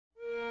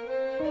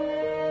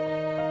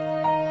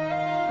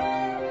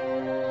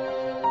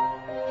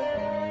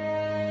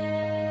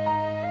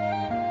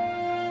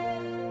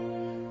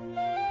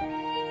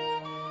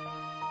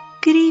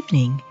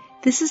evening.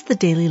 This is the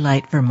Daily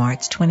Light for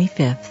March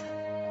 25th.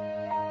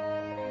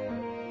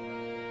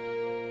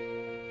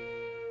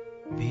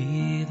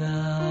 Be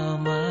thou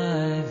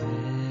my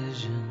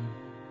vision,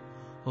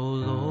 O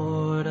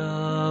Lord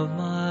of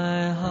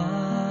my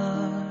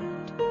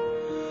heart,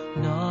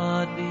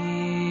 not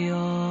be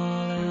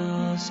all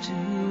else to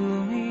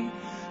me,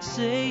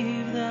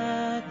 save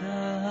that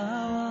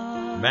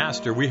thou art.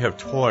 Master, we have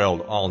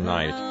toiled all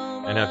night,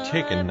 and have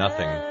taken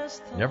nothing.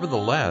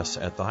 Nevertheless,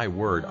 at thy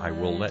word I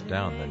will let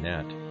down the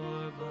net.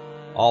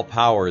 All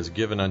power is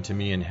given unto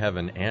me in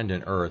heaven and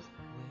in earth.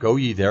 Go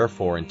ye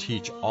therefore and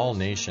teach all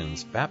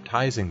nations,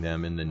 baptizing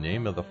them in the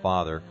name of the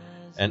Father,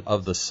 and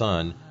of the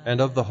Son, and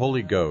of the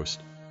Holy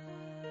Ghost.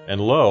 And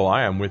lo,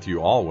 I am with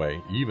you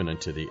alway, even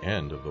unto the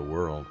end of the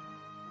world.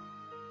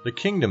 The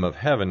kingdom of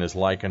heaven is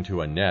like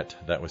unto a net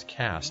that was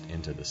cast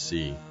into the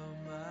sea.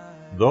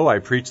 Though I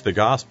preach the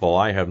gospel,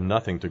 I have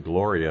nothing to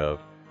glory of,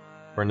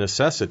 for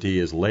necessity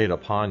is laid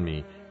upon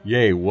me,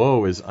 yea,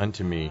 woe is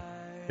unto me,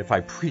 if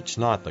I preach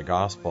not the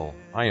gospel.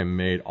 I am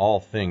made all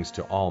things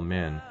to all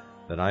men,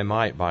 that I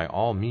might by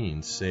all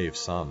means save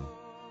some.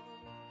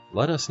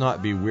 Let us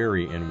not be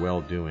weary in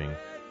well-doing,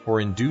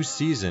 for in due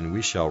season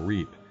we shall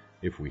reap,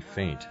 if we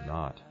faint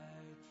not.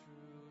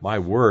 My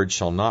word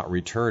shall not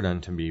return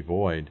unto me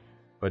void,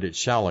 but it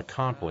shall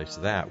accomplish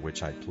that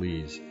which I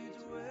please.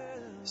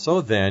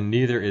 So then,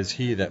 neither is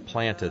he that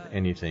planteth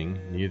anything,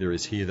 neither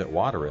is he that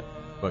watereth,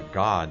 but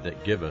God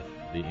that giveth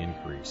the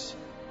increase.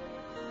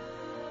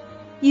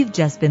 You've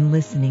just been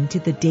listening to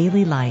the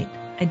Daily Light,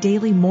 a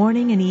daily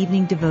morning and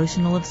evening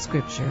devotional of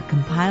Scripture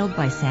compiled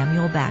by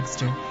Samuel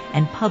Baxter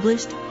and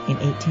published in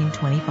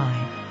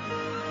 1825.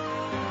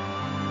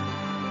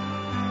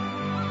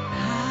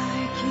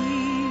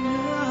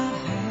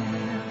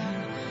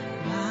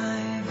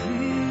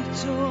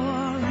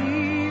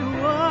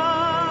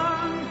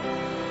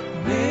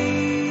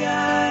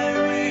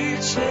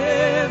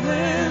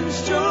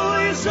 Heaven's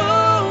joy so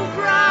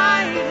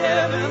bright,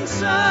 heaven's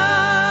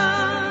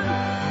sun,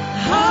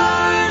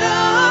 heart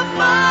of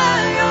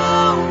my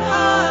own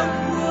heart,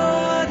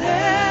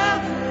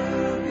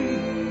 whatever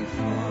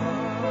befall,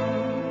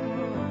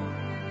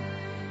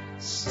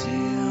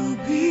 still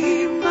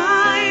be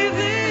my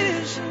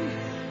vision,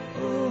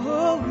 O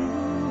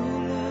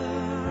ruler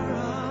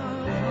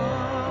of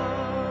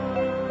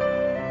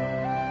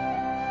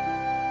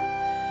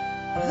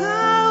all.